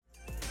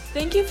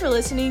Thank you for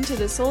listening to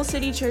the Soul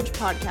City Church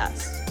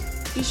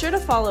podcast. Be sure to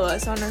follow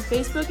us on our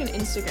Facebook and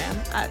Instagram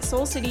at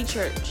Soul City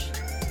Church.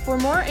 For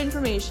more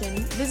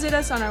information, visit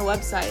us on our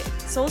website,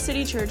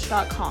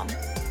 soulcitychurch.com.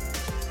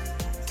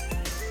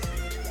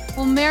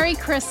 Well, Merry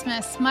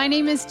Christmas. My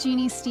name is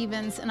Jeannie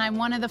Stevens, and I'm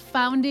one of the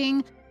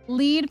founding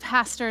lead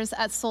pastors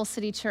at Soul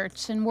City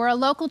Church. And we're a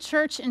local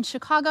church in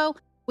Chicago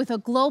with a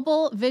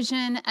global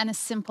vision and a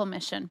simple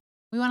mission.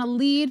 We want to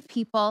lead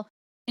people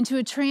into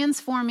a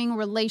transforming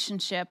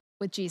relationship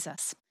with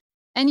Jesus.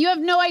 And you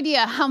have no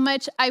idea how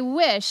much I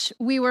wish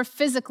we were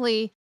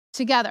physically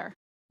together.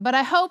 But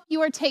I hope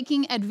you are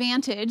taking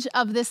advantage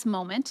of this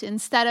moment.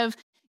 Instead of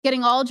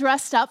getting all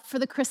dressed up for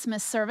the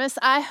Christmas service,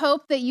 I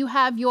hope that you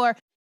have your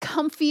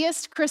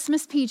comfiest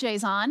Christmas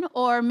PJs on,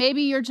 or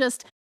maybe you're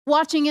just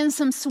watching in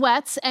some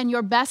sweats and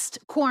your best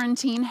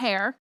quarantine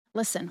hair.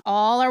 Listen,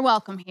 all are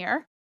welcome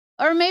here.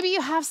 Or maybe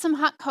you have some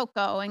hot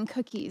cocoa and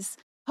cookies,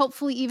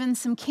 hopefully even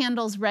some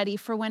candles ready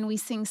for when we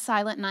sing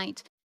Silent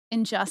Night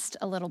in just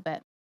a little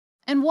bit.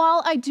 And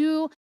while I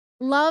do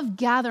love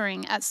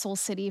gathering at Soul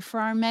City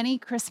for our many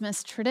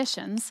Christmas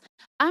traditions,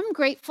 I'm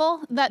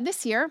grateful that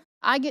this year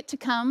I get to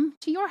come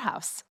to your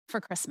house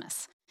for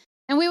Christmas.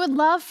 And we would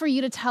love for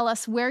you to tell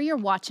us where you're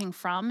watching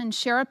from and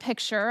share a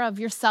picture of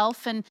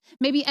yourself and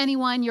maybe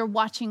anyone you're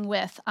watching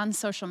with on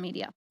social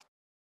media.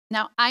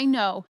 Now, I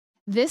know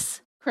this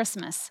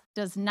Christmas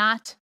does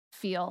not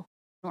feel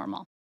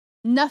normal.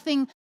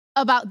 Nothing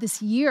about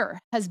this year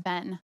has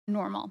been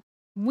normal.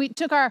 We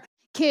took our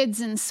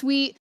kids and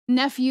sweet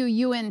nephew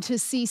Ewan to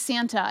see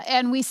Santa,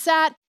 and we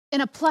sat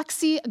in a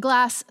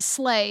plexiglass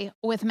sleigh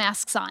with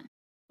masks on.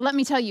 Let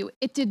me tell you,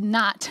 it did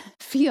not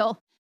feel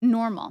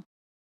normal.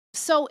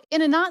 So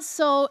in a not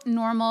so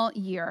normal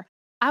year,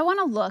 I want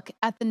to look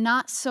at the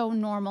not so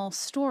normal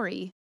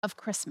story of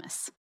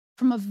Christmas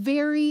from a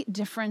very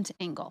different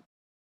angle.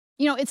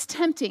 You know, it's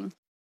tempting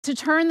to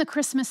turn the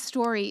Christmas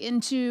story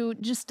into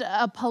just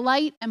a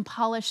polite and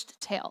polished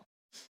tale.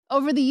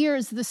 Over the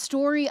years, the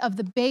story of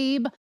the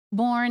babe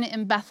born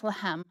in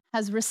Bethlehem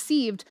has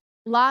received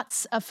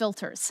lots of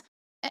filters.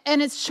 And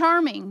it's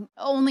charming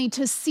only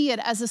to see it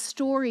as a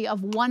story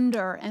of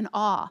wonder and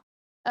awe.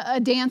 A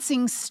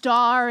dancing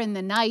star in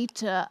the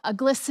night, a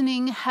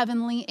glistening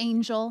heavenly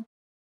angel,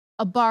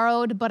 a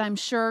borrowed, but I'm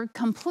sure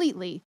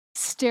completely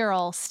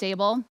sterile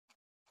stable,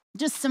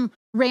 just some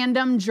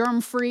random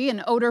germ-free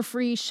and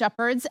odor-free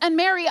shepherds, and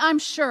Mary, I'm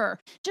sure,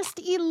 just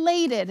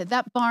elated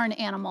that barn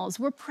animals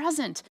were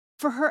present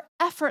for her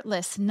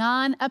effortless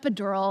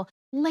non-epidural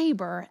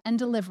labor and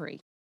delivery.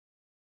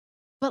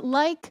 But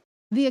like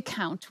the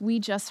account we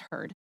just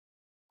heard,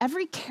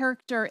 every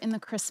character in the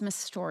Christmas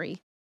story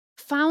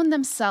found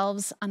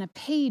themselves on a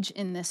page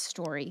in this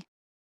story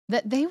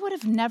that they would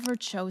have never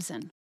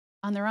chosen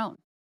on their own.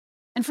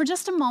 And for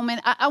just a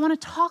moment, I want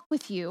to talk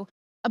with you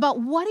about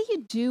what do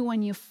you do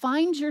when you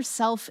find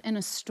yourself in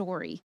a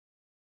story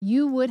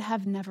you would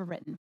have never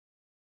written.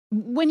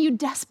 When you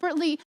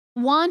desperately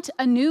want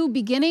a new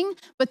beginning,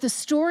 but the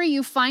story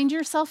you find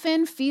yourself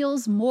in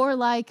feels more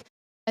like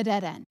a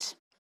dead end.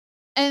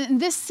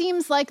 And this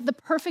seems like the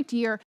perfect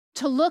year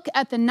to look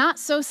at the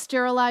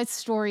not-so-sterilized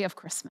story of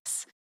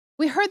Christmas.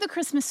 We heard the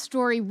Christmas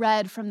story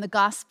read from the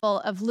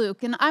Gospel of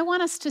Luke, and I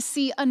want us to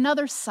see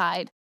another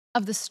side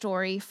of the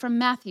story from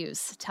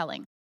Matthew's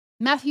telling.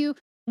 Matthew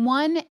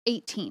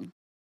 1:18.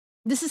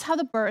 This is how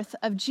the birth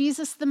of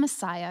Jesus the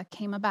Messiah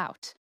came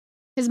about.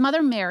 His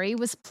mother Mary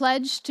was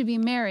pledged to be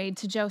married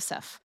to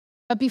Joseph,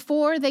 but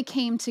before they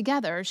came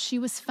together, she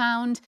was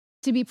found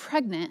to be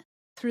pregnant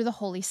through the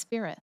Holy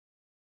Spirit.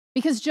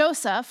 Because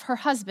Joseph, her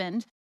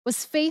husband,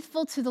 was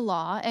faithful to the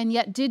law and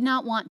yet did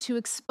not want to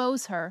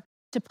expose her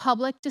to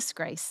public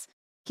disgrace,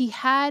 he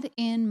had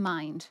in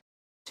mind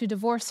to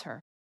divorce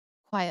her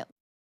quietly.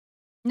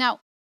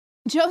 Now,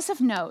 Joseph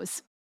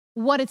knows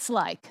what it's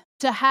like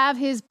to have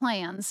his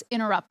plans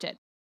interrupted.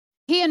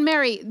 He and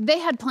Mary, they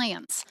had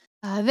plans.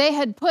 They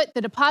had put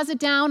the deposit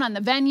down on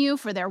the venue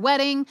for their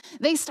wedding.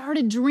 They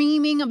started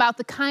dreaming about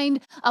the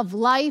kind of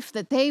life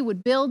that they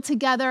would build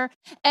together.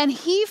 And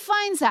he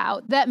finds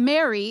out that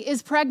Mary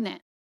is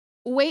pregnant.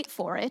 Wait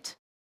for it.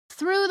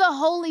 Through the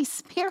Holy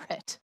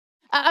Spirit.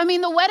 I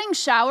mean, the wedding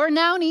shower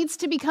now needs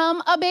to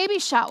become a baby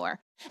shower.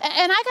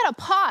 And I gotta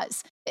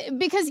pause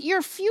because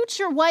your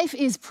future wife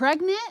is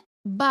pregnant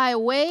by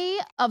way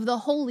of the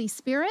Holy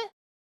Spirit.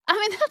 I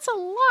mean, that's a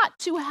lot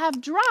to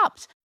have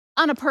dropped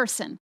on a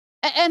person.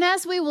 And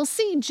as we will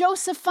see,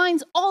 Joseph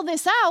finds all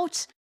this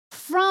out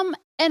from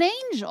an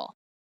angel.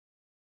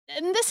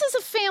 And this is a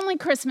family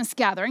Christmas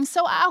gathering,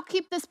 so I'll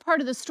keep this part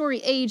of the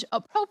story age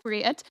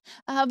appropriate.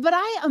 But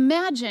I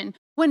imagine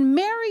when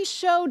Mary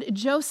showed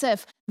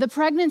Joseph the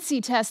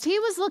pregnancy test, he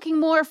was looking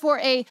more for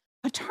a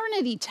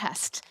paternity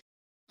test.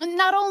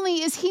 Not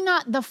only is he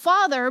not the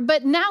father,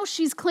 but now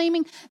she's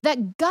claiming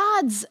that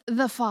God's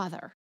the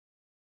father.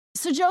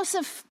 So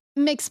Joseph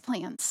makes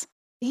plans.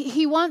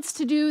 He wants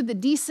to do the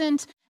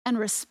decent and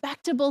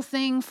respectable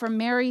thing for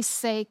Mary's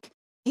sake.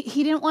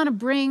 He didn't want to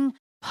bring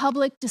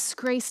public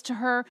disgrace to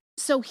her,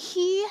 so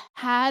he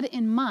had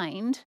in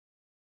mind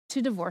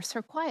to divorce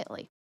her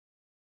quietly.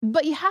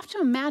 But you have to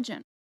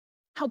imagine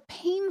how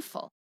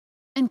painful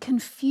and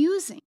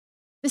confusing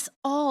this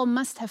all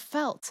must have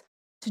felt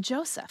to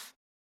Joseph.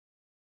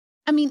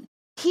 I mean,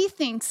 he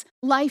thinks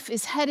life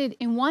is headed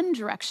in one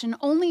direction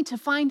only to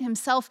find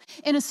himself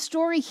in a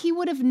story he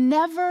would have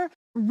never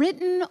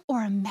written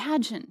or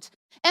imagined.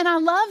 And I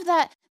love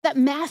that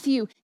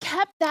Matthew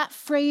kept that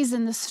phrase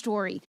in the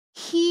story,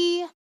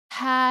 he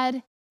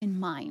had in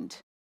mind.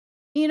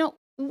 You know,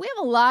 we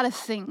have a lot of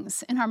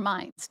things in our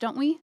minds, don't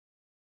we?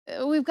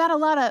 We've got a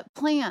lot of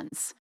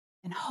plans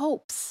and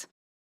hopes,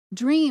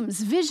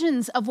 dreams,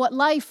 visions of what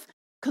life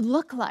could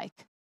look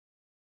like.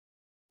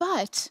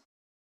 But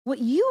what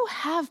you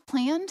have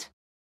planned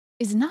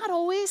is not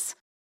always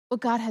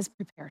what God has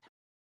prepared.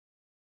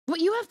 What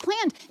you have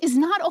planned is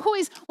not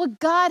always what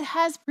God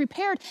has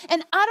prepared.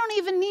 And I don't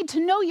even need to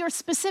know your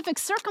specific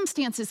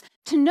circumstances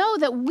to know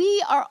that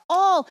we are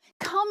all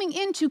coming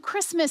into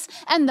Christmas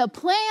and the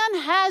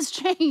plan has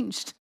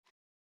changed.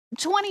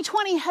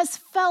 2020 has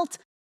felt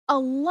a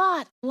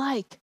lot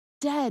like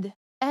dead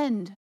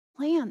end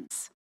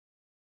plans.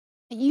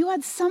 You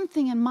had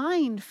something in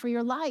mind for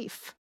your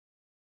life,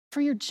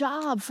 for your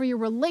job, for your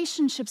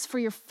relationships, for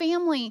your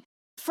family,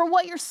 for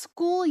what your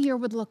school year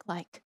would look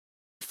like,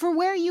 for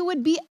where you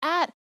would be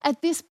at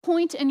this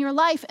point in your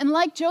life. And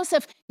like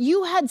Joseph,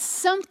 you had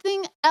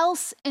something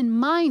else in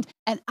mind,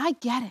 and I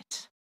get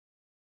it.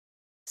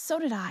 So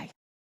did I.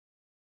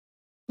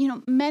 You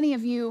know, many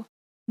of you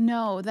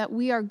know that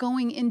we are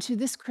going into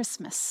this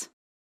Christmas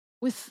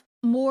with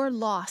more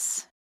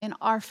loss in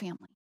our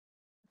family.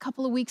 A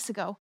couple of weeks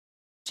ago,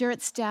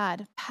 Jarrett's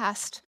dad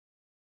passed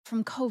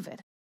from COVID.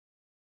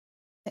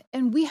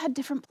 And we had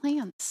different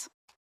plans.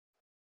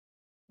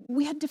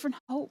 We had different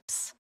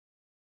hopes.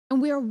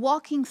 And we are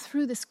walking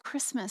through this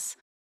Christmas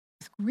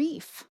with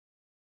grief.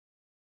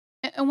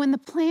 And when the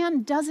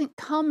plan doesn't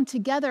come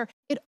together,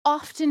 it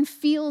often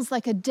feels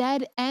like a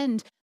dead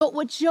end. But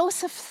what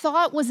Joseph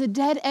thought was a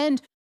dead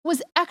end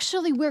was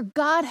actually where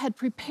God had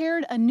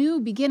prepared a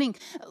new beginning.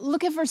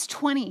 Look at verse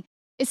 20.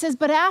 It says,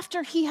 "But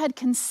after he had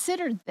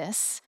considered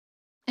this,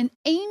 an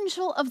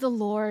angel of the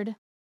Lord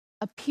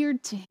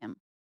appeared to him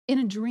in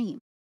a dream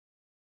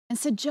and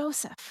said,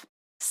 'Joseph,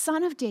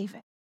 son of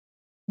David,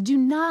 do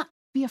not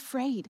be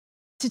afraid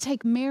to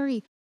take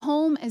Mary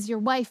home as your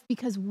wife,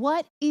 because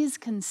what is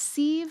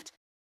conceived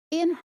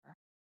in her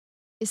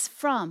is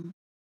from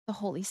the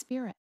Holy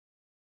Spirit.'"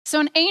 So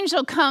an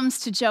angel comes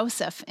to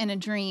Joseph in a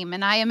dream,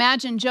 and I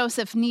imagine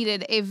Joseph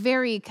needed a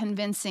very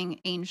convincing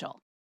angel.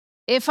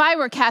 If I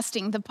were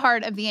casting the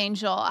part of the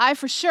angel, I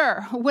for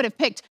sure would have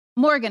picked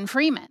Morgan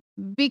Freeman,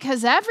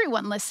 because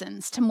everyone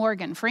listens to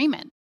Morgan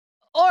Freeman,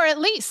 or at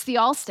least the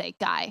Allstate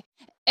guy.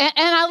 And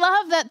I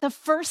love that the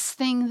first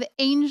thing the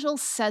angel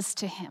says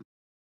to him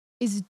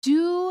is,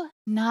 "Do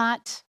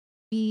not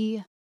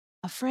be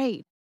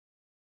afraid."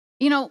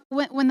 You know,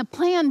 when the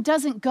plan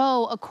doesn't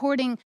go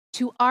according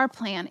to our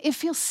plan, it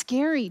feels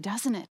scary,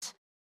 doesn't it?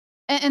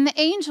 And the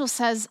angel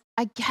says,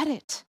 "I get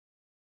it.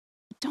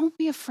 Don't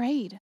be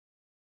afraid.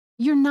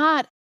 You're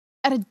not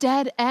at a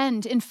dead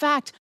end. In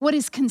fact, what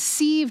is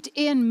conceived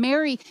in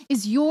Mary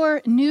is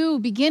your new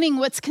beginning.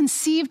 What's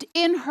conceived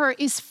in her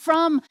is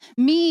from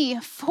me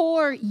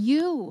for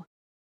you."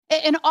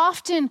 And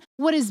often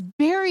what is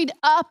buried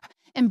up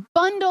and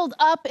bundled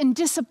up in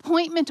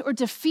disappointment or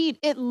defeat,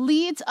 it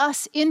leads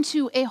us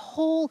into a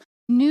whole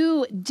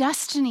new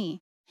destiny.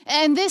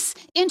 And this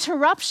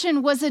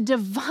interruption was a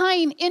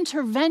divine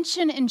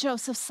intervention in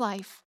Joseph's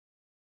life.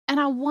 And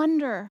I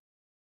wonder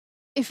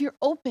if you're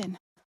open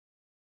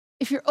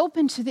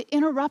to the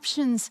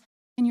interruptions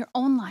in your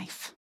own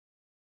life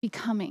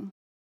becoming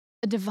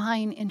a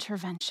divine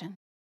intervention.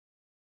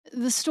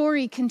 The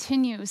story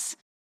continues,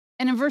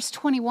 and in verse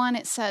 21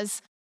 it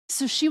says,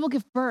 "So she will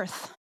give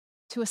birth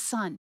to a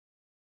son,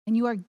 and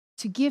you are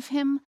to give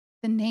him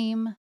the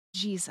name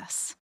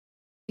Jesus,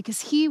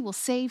 because he will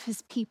save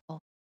his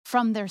people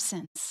from their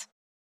sins."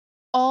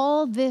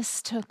 All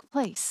this took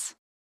place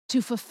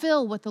to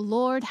fulfill what the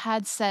Lord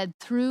had said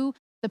through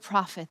the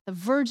prophet. "The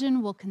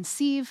virgin will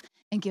conceive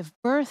and give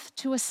birth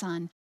to a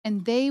son,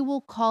 and they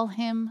will call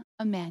him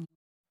Emmanuel,"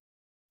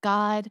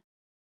 God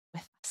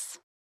with us.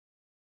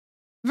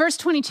 Verse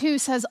 22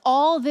 says,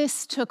 all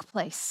this took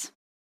place.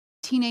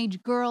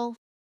 Teenage girl,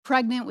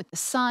 pregnant with the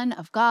Son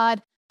of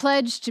God,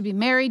 pledged to be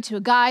married to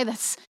a guy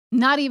that's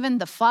not even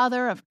the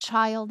father of a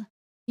child.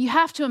 You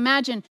have to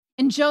imagine,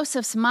 in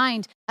Joseph's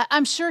mind,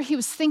 I'm sure he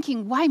was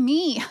thinking, why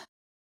me?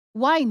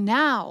 Why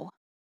now?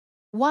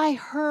 Why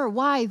her?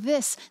 Why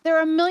this? There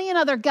are a million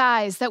other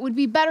guys that would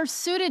be better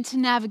suited to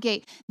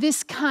navigate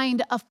this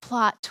kind of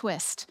plot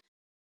twist.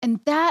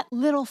 And that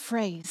little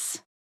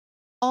phrase,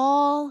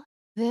 all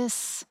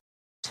this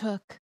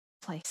took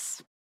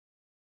place.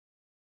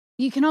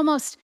 You can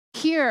almost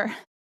hear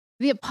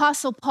the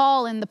Apostle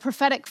Paul in the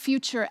prophetic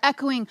future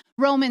echoing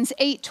Romans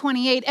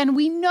 8:28. And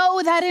we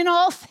know that in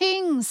all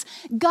things,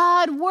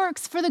 God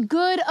works for the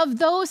good of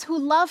those who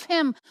love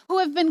him, who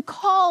have been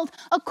called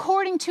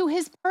according to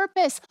his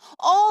purpose.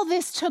 All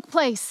this took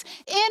place.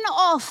 In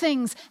all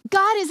things,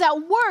 God is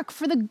at work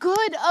for the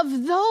good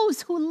of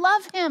those who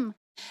love him.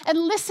 And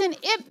listen,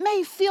 it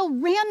may feel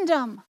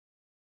random,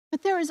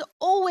 but there is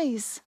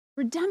always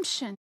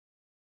redemption.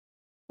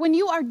 When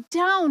you are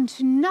down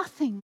to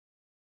nothing,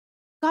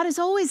 God is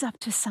always up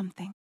to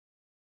something.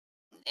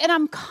 And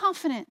I'm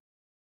confident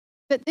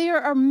that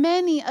there are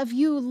many of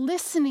you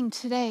listening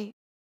today,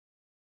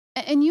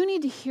 and you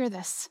need to hear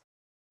this.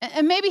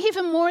 And maybe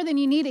even more than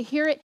you need to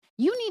hear it,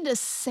 you need to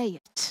say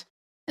it.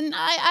 And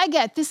I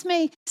get this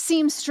may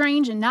seem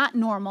strange and not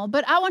normal,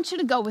 but I want you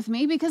to go with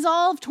me because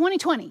all of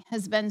 2020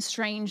 has been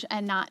strange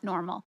and not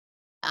normal.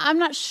 I'm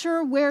not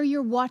sure where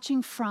you're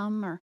watching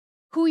from or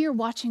who you're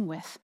watching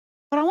with,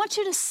 but I want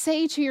you to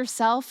say to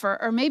yourself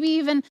or maybe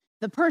even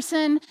the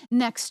person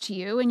next to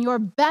you in your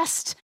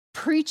best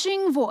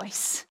preaching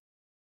voice,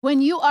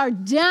 when you are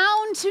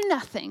down to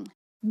nothing,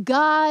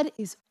 God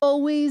is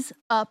always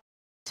up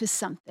to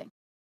something.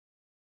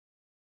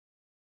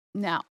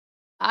 Now,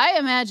 I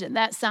imagine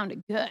that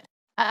sounded good.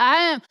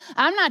 I'm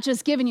not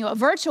just giving you a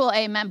virtual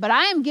amen, but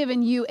I am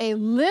giving you a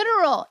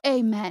literal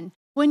amen.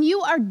 When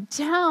you are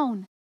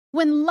down,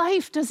 when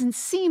life doesn't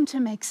seem to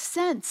make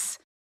sense,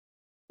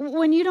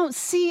 when you don't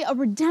see a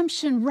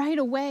redemption right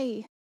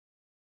away,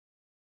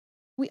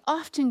 we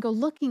often go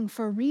looking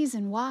for a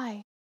reason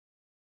why.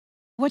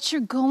 What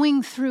you're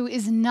going through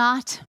is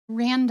not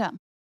random.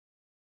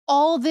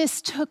 All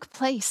this took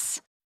place.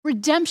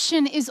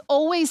 Redemption is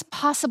always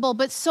possible,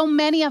 but so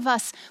many of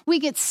us, we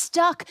get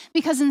stuck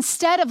because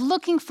instead of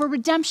looking for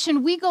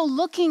redemption, we go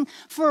looking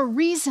for a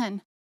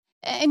reason.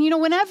 And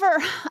whenever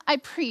I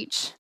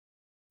preach,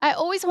 I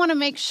always want to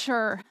make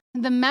sure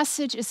the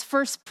message is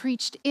first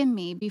preached in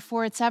me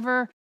before it's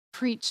ever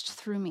preached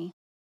through me.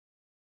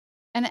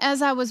 And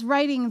as I was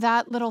writing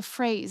that little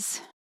phrase,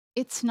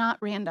 it's not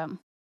random.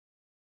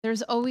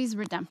 There's always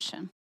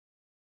redemption.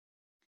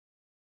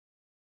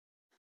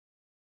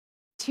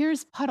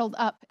 Tears puddled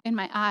up in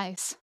my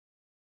eyes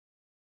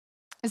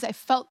as I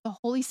felt the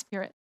Holy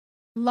Spirit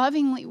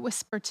lovingly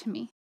whisper to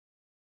me,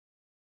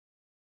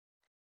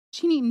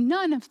 Jeannie,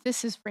 none of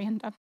this is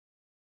random.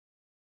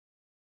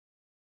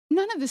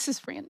 None of this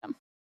is random.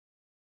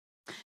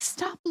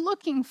 Stop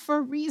looking for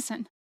a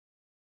reason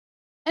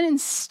and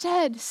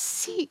instead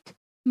seek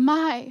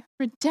my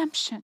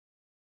redemption.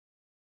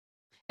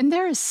 And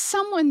there is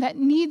someone that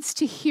needs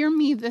to hear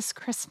me this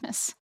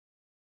Christmas.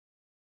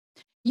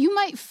 You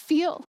might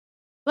feel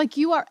like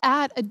you are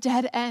at a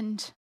dead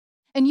end,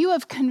 and you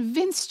have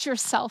convinced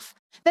yourself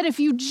that if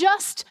you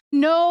just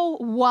know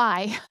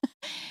why,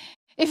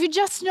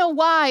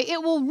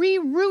 it will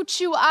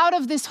reroute you out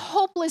of this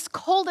hopeless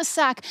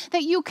cul-de-sac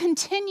that you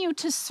continue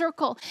to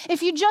circle.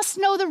 If you just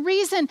know the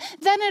reason,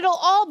 then it'll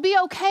all be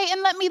okay.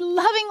 And let me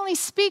lovingly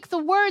speak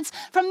the words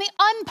from the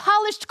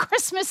unpolished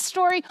Christmas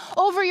story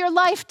over your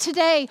life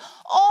today.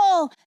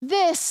 All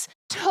this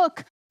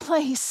took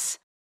place,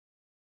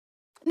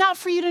 not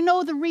for you to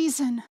know the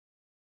reason,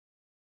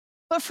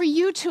 but for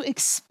you to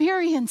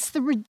experience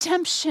the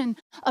redemption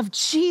of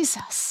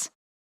Jesus.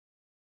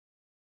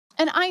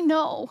 And I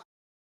know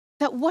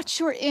that what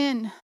you're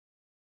in,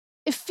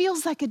 it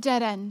feels like a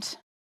dead end.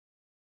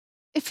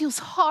 It feels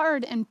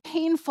hard and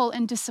painful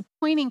and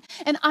disappointing.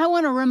 And I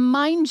want to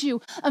remind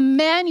you,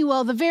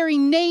 Emmanuel, the very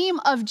name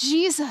of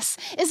Jesus,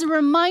 is a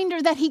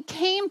reminder that he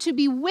came to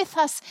be with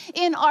us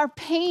in our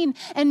pain,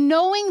 and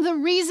knowing the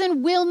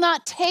reason will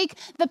not take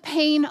the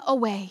pain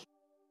away.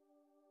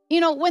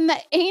 When the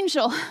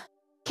angel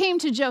came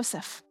to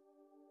Joseph,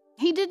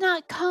 he did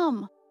not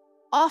come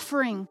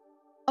offering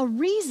a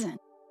reason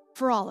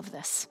for all of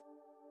this.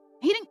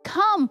 He didn't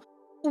come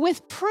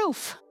with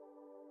proof.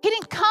 He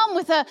didn't come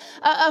with a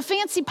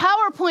fancy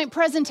PowerPoint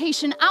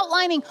presentation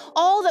outlining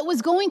all that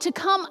was going to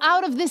come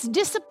out of this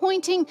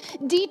disappointing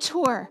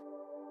detour.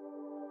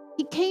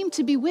 He came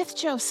to be with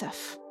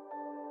Joseph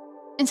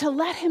and to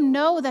let him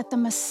know that the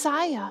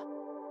Messiah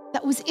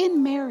that was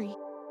in Mary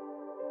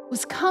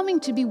was coming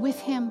to be with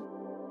him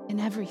in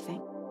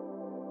everything.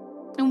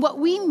 And what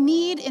we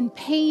need in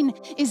pain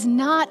is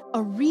not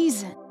a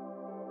reason,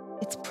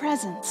 it's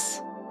presence.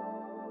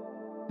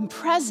 And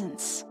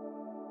presence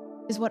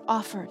is what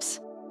offers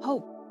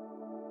hope.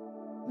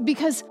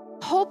 Because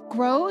hope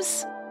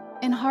grows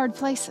in hard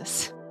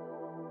places.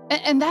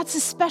 And that's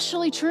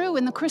especially true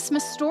in the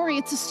Christmas story.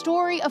 It's a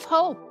story of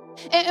hope.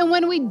 And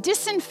when we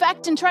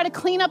disinfect and try to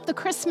clean up the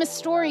Christmas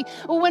story,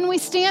 or when we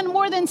stand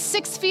more than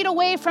 6 feet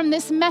away from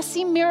this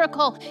messy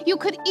miracle, you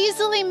could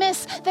easily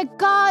miss that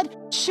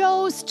God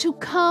chose to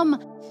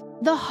come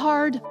the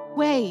hard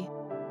way.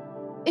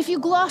 If you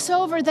gloss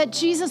over that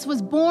Jesus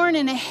was born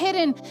in a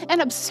hidden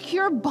and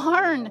obscure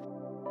barn,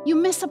 you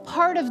miss a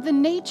part of the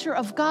nature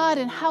of God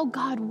and how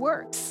God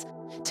works.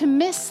 To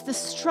miss the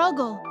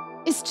struggle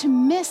is to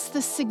miss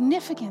the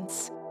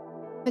significance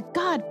that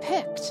God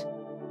picked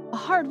a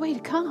hard way to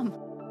come.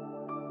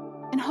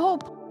 And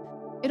hope,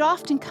 it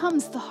often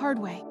comes the hard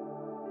way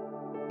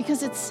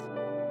because it's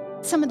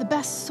some of the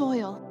best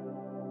soil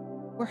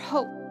where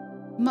hope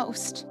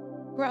most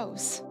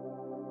grows.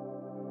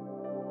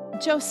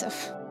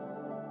 Joseph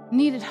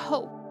needed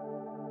hope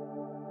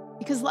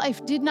because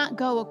life did not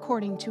go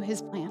according to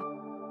his plan.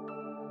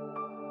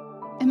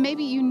 And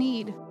maybe you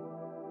need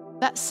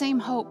that same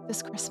hope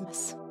this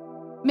Christmas.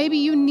 Maybe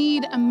you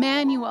need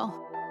Emmanuel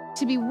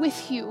to be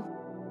with you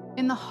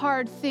in the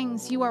hard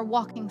things you are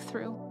walking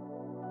through.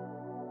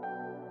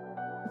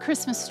 The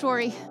Christmas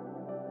story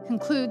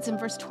concludes in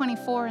verse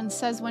 24 and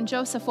says, when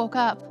Joseph woke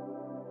up,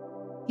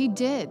 he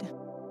did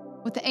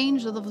what the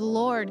angel of the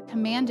Lord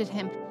commanded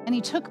him, and he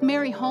took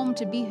Mary home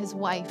to be his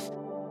wife.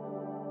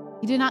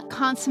 He did not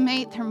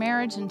consummate their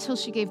marriage until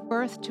she gave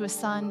birth to a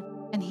son,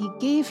 and he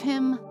gave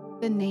him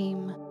the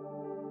name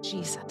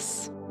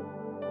Jesus.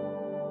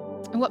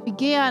 And what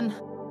began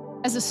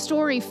as a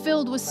story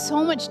filled with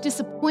so much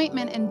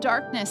disappointment and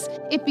darkness,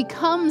 it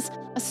becomes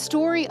a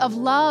story of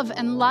love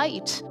and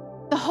light.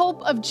 The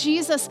hope of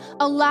Jesus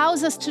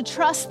allows us to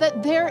trust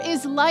that there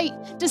is light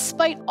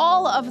despite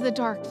all of the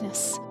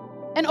darkness.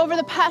 And over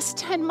the past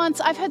 10 months,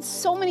 I've had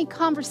so many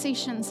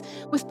conversations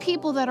with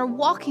people that are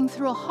walking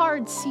through a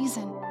hard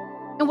season.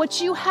 And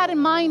what you had in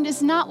mind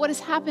is not what has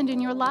happened in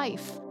your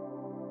life.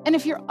 And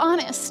if you're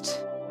honest,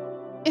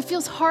 it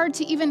feels hard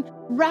to even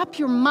wrap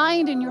your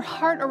mind and your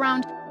heart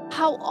around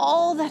how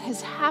all that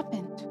has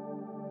happened,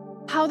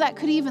 how that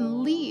could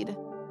even lead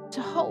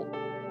to hope.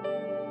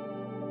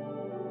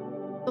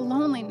 The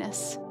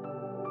loneliness,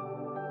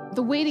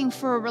 the waiting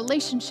for a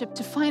relationship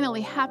to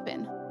finally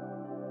happen,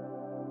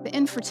 the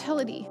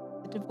infertility,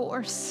 the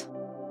divorce,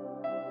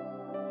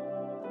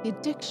 the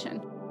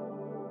addiction,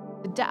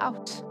 the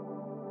doubt,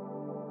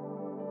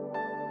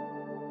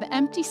 the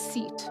empty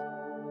seat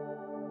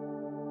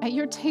at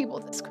your table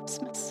this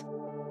Christmas,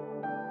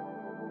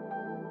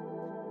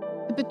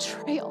 the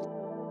betrayal,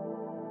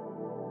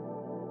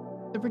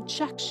 the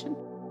rejection,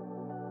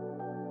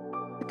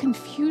 the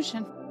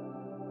confusion,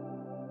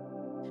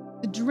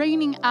 the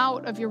draining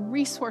out of your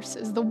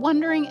resources, the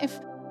wondering if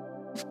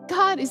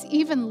God is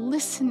even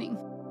listening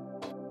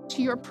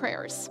to your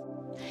prayers,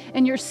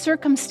 and your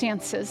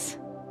circumstances.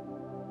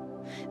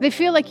 They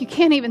feel like you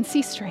can't even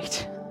see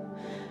straight.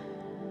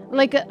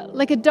 Like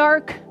a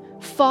dark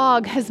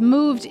fog has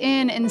moved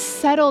in and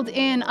settled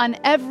in on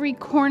every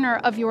corner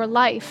of your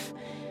life.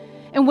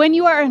 And when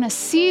you are in a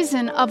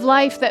season of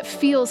life that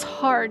feels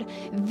hard,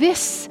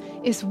 this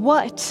is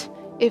what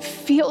it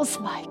feels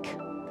like.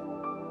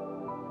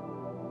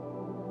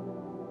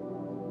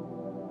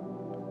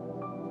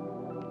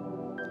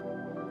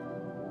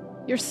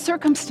 Your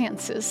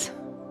circumstances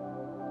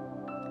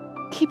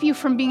keep you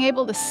from being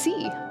able to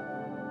see.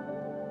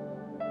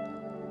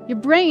 Your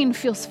brain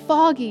feels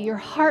foggy, your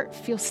heart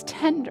feels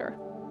tender.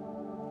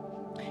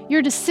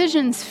 Your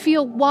decisions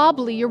feel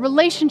wobbly, your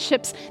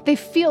relationships, they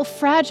feel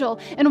fragile.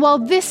 And while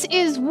this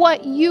is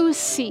what you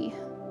see,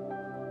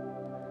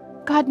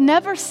 God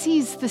never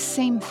sees the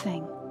same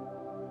thing.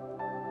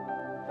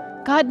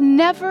 God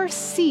never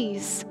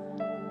sees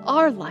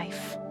our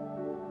life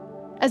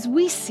as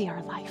we see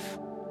our life.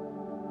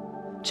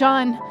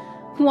 John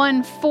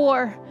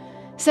 1:4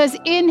 says,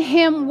 in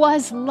him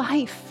was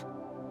life,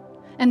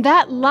 and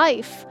that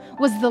life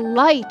was the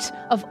light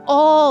of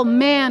all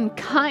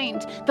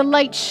mankind. The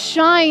light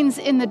shines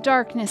in the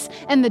darkness,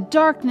 and the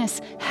darkness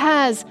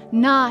has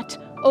not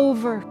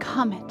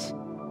overcome it.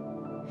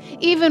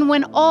 Even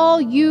when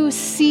all you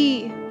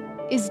see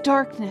is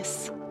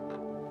darkness,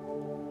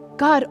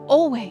 God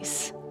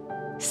always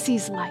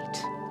sees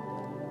light.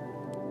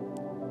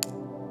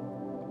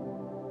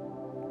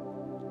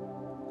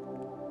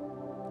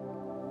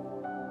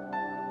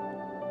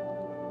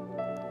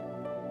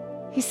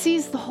 He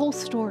sees the whole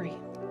story.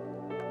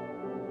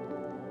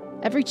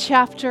 Every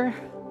chapter,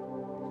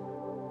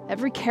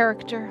 every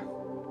character,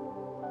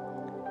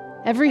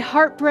 every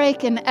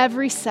heartbreak and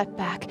every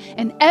setback,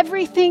 and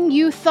everything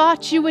you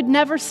thought you would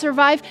never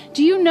survive.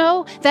 Do you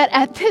know that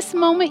at this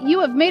moment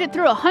you have made it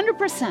through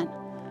 100%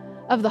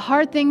 of the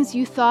hard things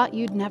you thought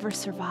you'd never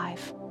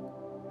survive?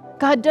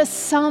 God does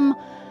some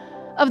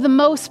of the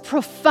most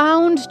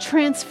profound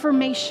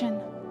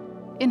transformation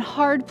in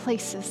hard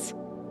places,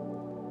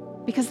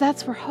 because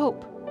that's where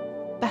hope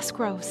best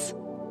grows.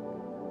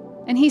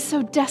 And he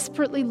so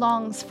desperately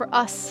longs for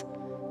us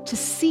to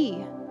see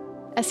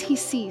as he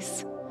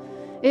sees.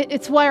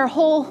 It's why our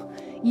whole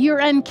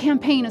year-end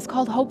campaign is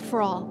called Hope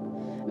for All,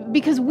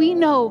 because we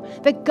know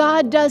that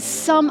God does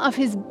some of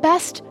his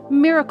best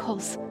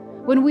miracles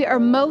when we are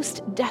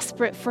most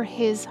desperate for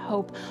his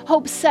hope.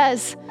 Hope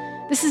says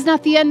this is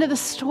not the end of the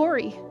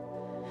story,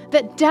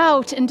 that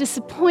doubt and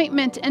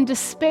disappointment and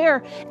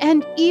despair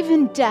and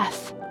even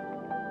death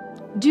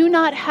do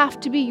not have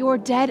to be your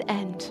dead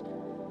end.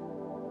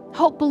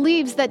 Hope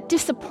believes that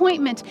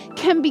disappointment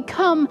can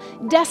become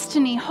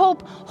destiny.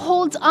 Hope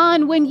holds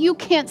on when you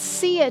can't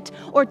see it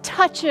or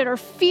touch it or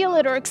feel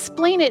it or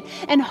explain it.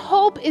 And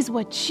hope is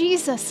what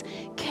Jesus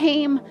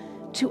came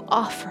to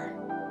offer.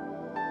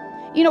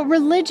 You know,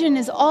 religion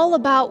is all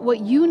about what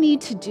you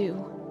need to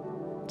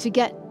do to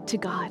get to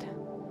God.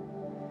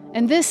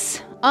 And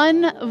this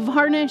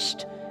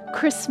unvarnished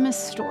Christmas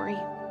story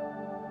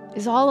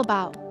is all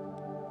about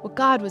what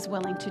God was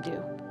willing to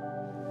do,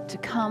 to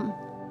come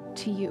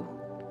to you,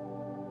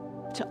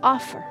 to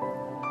offer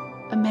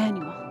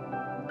Emmanuel,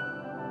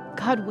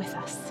 God with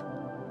us.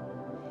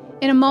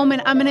 In a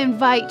moment, I'm going to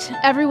invite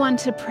everyone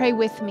to pray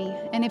with me.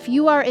 And if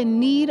you are in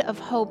need of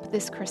hope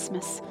this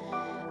Christmas,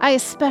 I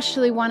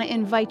especially want to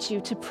invite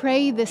you to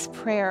pray this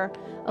prayer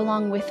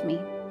along with me.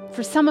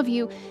 For some of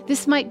you,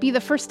 this might be the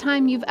first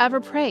time you've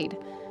ever prayed.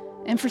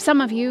 And for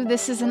some of you,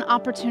 this is an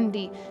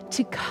opportunity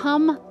to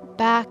come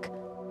back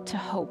to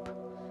hope.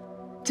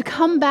 To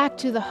come back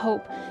to the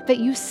hope that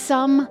you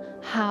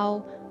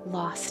somehow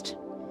lost.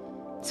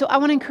 So I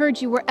want to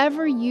encourage you,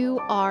 wherever you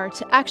are,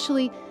 to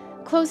actually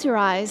close your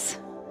eyes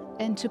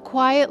and to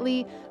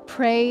quietly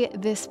pray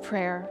this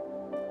prayer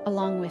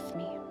along with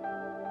me.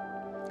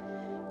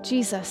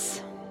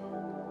 Jesus,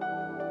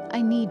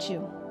 I need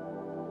you.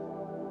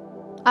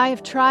 I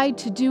have tried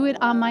to do it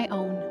on my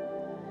own,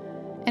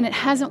 and it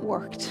hasn't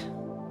worked.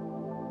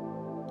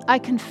 I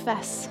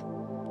confess,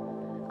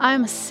 I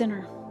am a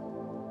sinner.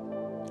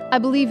 I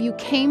believe you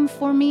came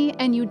for me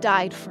and you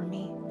died for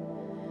me.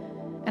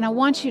 And I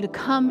want you to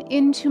come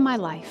into my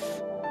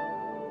life.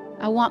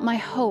 I want my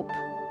hope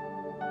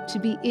to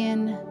be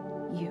in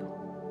you.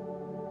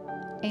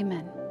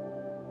 Amen.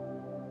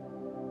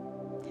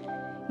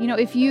 You know,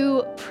 if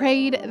you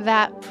prayed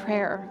that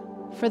prayer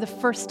for the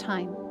first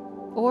time,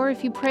 or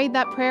if you prayed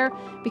that prayer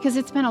because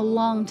it's been a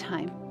long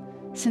time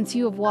since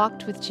you have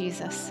walked with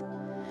Jesus,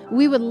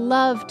 we would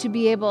love to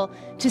be able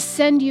to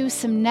send you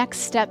some next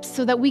steps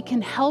so that we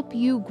can help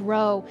you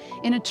grow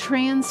in a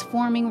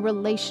transforming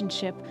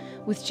relationship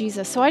with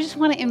Jesus. So I just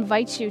want to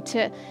invite you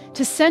to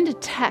send a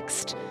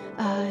text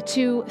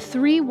to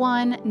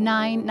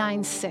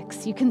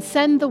 31996. You can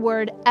send the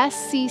word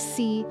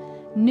SCC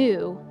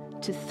new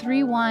to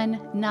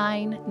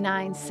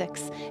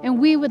 31996. And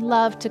we would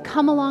love to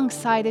come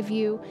alongside of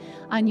you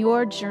on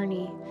your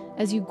journey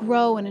as you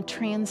grow in a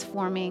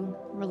transforming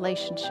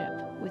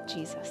relationship with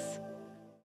Jesus.